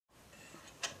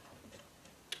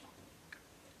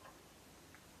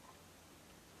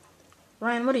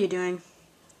Ryan, what are you doing?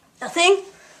 Nothing?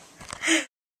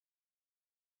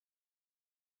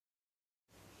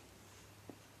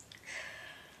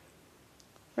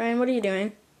 Ryan, what are you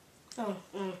doing? Oh,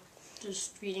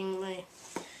 just reading my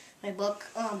book.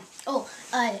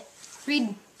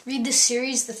 Read this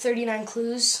series, The 39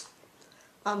 Clues.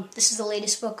 This is the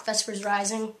latest book, Vespers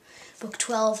Rising. Book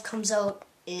 12 comes out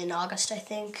in August, I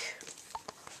think.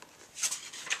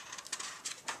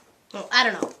 Well, I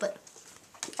don't know, but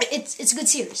it's a good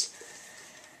series.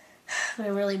 But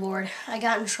I'm really bored. I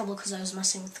got in trouble because I was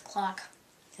messing with the clock.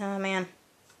 Oh, man.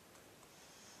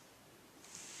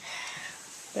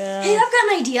 Hey, I've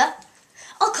got an idea.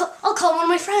 I'll call one of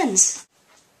my friends.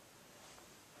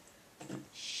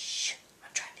 Shh,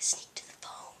 I'm trying to sneak to the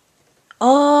phone.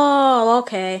 Oh,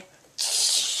 okay.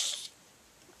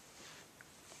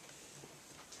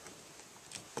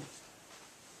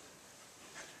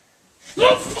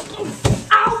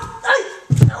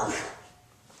 Ow!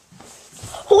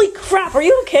 Holy crap, are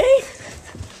you okay?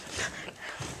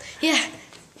 Yeah.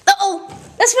 Uh-oh,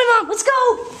 that's my mom. Let's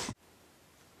go.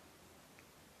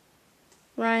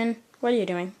 Ryan, what are you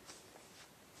doing?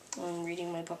 I'm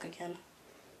reading my book again.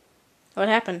 What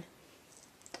happened?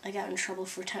 I got in trouble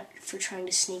for trying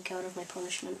to sneak out of my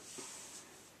punishment.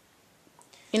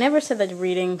 You never said that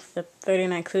reading the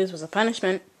 39 Clues was a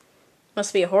punishment.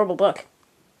 Must be a horrible book.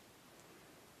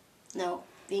 No,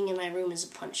 being in my room is a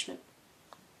punishment.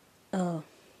 Oh.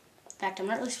 In fact, I'm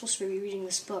not really supposed to be reading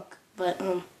this book, but,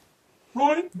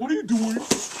 Ryan, what are you doing?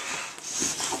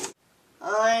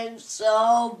 I'm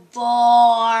so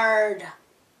bored.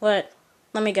 What?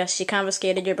 Let me guess, she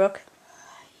confiscated your book?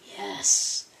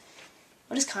 Yes.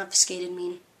 What does confiscated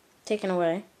mean? Taken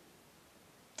away.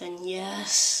 Then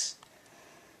yes.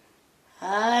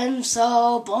 I'm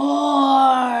so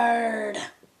bored.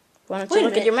 Why don't Wait you a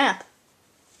look at your map?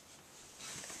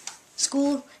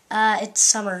 School, it's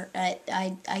summer.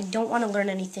 I don't want to learn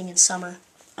anything in summer.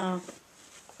 Oh.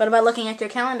 What about looking at your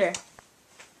calendar?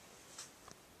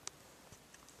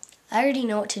 I already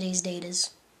know what today's date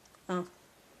is. Oh.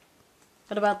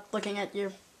 What about looking at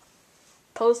your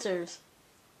posters?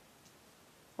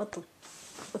 What the?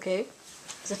 Okay.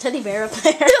 There's a teddy bear up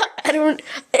there.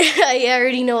 I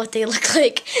already know what they look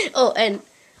like. Oh, and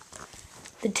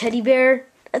the teddy bear,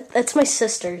 that's my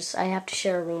sister's. I have to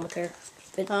share a room with her.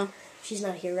 But she's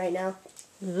not here right now.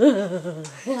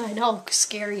 I know,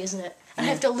 scary, isn't it? I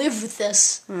have to live with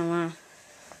this. Oh, wow.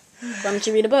 Why don't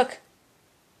you read a book?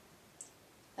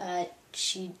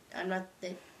 I'm not,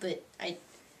 but I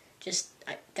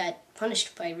got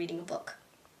punished by reading a book.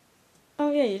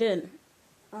 Oh, yeah, you did.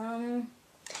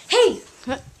 Hey!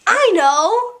 What? I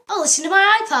know! I'll listen to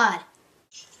my iPod.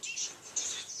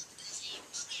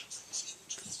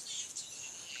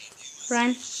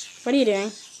 Ryan, what are you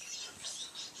doing?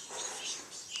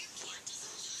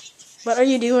 What are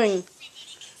you doing?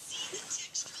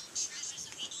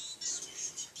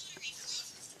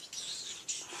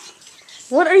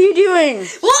 What are you doing?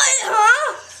 What?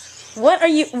 Huh? What are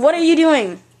you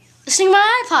doing? Listening to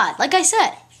my iPod, like I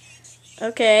said.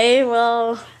 Okay,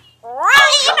 well...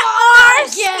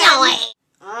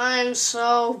 I'm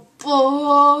so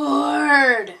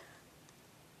bored.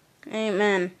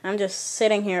 Amen. I'm just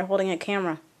sitting here holding a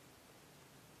camera.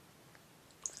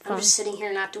 I'm just sitting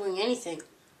here not doing anything.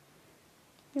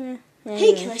 Yeah,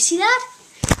 Hey, can I see that?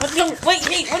 What, no, wait,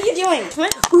 hey, what are you doing?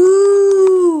 What?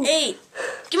 Ooh. Hey,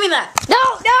 give me that.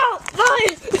 No,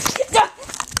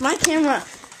 My camera.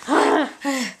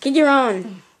 Get your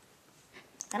own.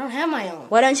 I don't have my own.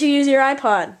 Why don't you use your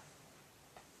iPod?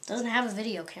 It doesn't have a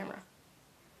video camera.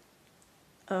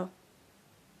 Oh.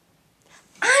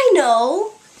 I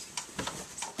know.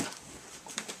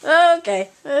 Okay.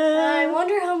 I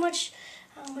wonder how much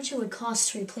it would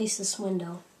cost to replace this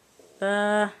window.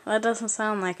 That doesn't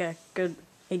sound like a good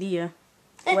idea.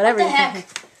 Whatever Whatever the heck.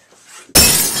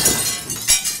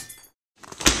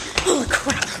 Holy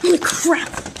crap! Holy crap!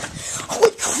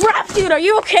 Holy crap, dude! Are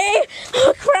you okay?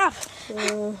 Oh crap!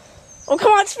 Oh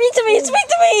come on! Speak to me! Speak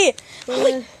to me!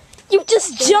 Holy, you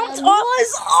just jumped off. That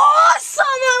was awesome!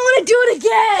 I want to do it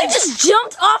again. You just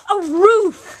jumped off a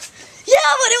roof.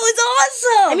 Yeah, but it was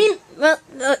awesome. I mean, well,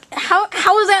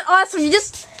 how was that awesome? You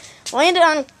just landed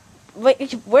on.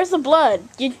 Wait, where's the blood?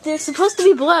 There's supposed to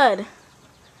be blood.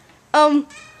 Come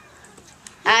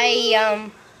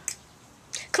on,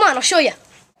 I'll show you.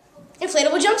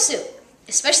 Inflatable jumpsuit,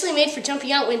 especially made for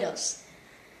jumping out windows.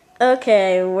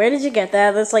 Okay, where did you get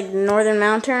that? That's like Northern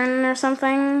Mountain or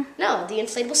something? No, the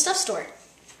inflatable stuff store.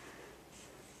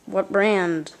 What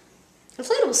brand?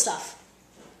 Inflatable stuff.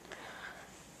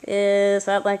 Is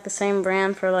that like the same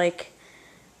brand for like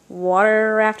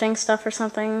water rafting stuff or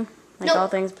something? Like No, all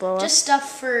things blow up? Just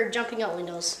stuff for jumping out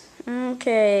windows.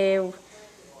 Okay.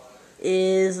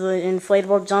 Is the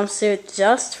inflatable jumpsuit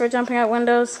just for jumping out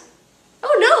windows?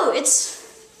 Oh no, it's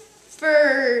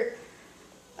for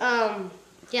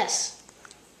yes.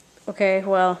 Okay,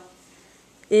 well,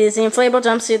 is the inflatable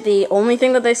jumpsuit the only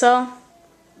thing that they saw?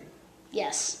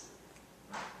 Yes.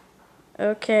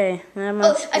 Okay, that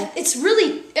must be... It's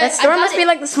really That store must be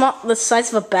like the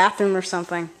size of a bathroom or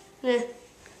something. Yeah.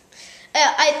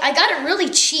 I got it really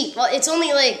cheap. Well, it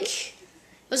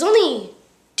was only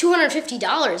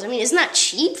 $250. I mean, isn't that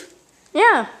cheap?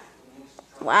 Yeah.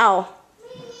 Wow.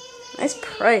 Nice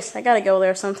price. I gotta go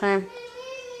there sometime.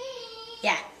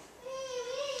 Yeah.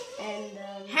 And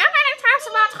How many times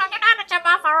am I talking out of your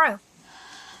buffalo?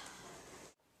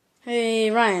 Hey,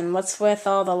 Ryan, what's with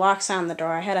all the locks on the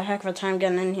door? I had a heck of a time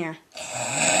getting in here.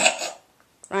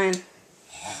 Ryan.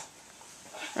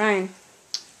 Ryan.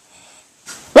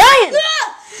 Ryan! No!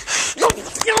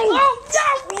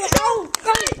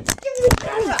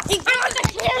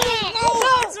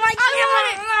 It's my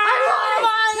camera!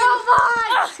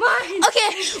 Okay,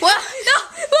 well... no,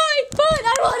 mine,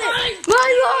 I want it,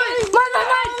 mine.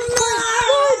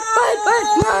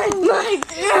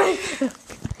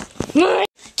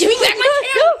 Give me back my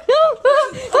camera!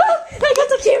 I got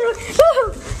the camera.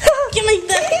 Give me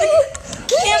the camera!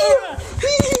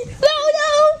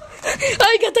 No,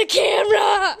 I got the camera.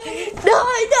 No,